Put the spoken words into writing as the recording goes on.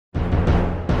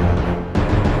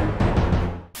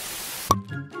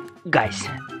Guys,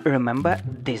 remember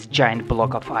this giant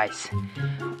block of ice?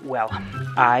 Well,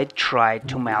 I tried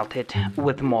to melt it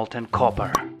with molten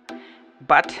copper,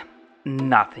 but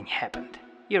nothing happened.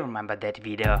 You remember that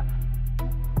video?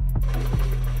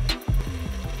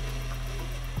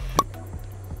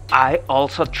 I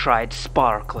also tried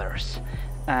sparklers,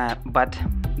 but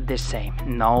the same,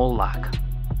 no luck.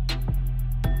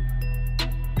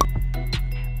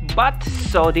 But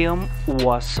sodium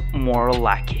was more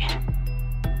lucky.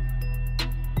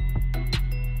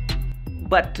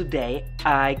 But today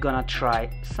I gonna try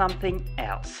something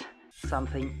else,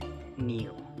 something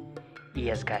new.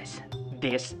 Yes guys,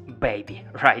 this baby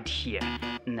right here.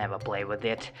 Never play with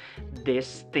it.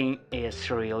 This thing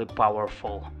is really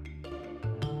powerful.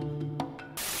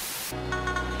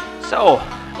 So,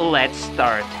 let's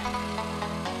start.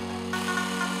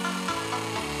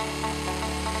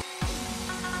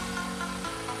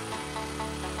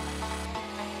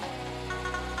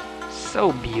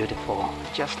 So beautiful,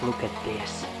 just look at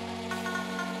this.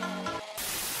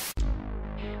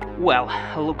 Well,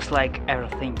 looks like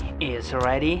everything is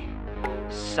ready,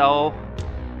 so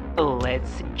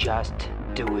let's just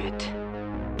do it.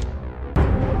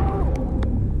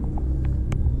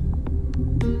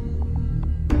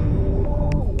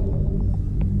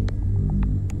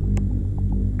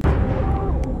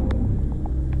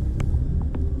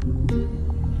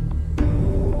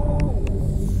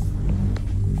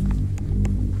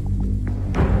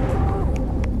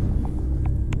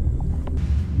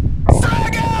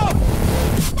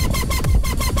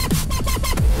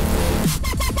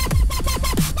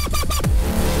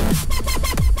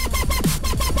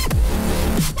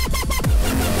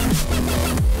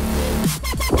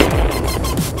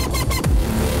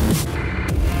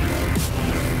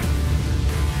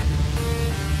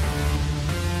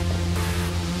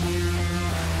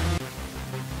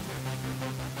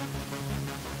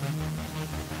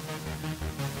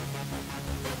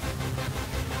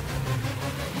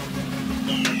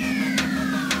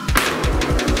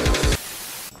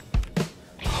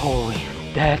 Holy,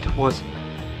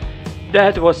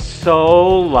 that was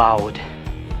so loud.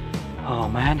 Oh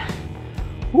man.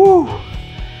 Woo!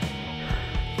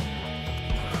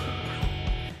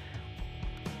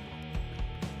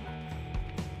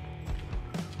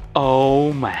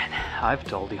 Oh man, I've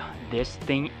told you, this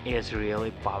thing is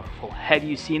really powerful. Have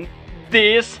you seen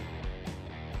this?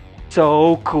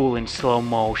 So cool in slow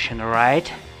motion,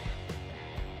 right?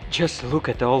 Just look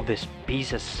at all these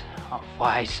pieces of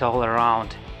ice all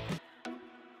around.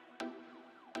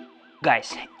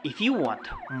 Guys, if you want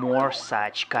more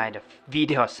such kind of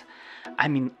videos, I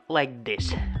mean like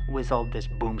this, with all this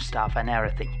boom stuff and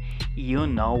everything, you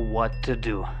know what to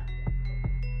do.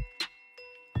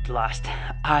 At last,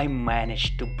 I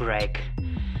managed to break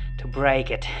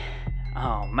it.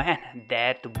 Oh man,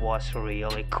 that was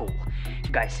really cool.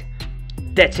 Guys,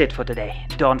 that's it for today.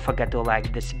 Don't forget to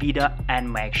like this video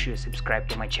and make sure you subscribe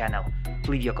to my channel.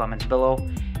 Leave your comments below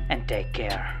and take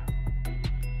care.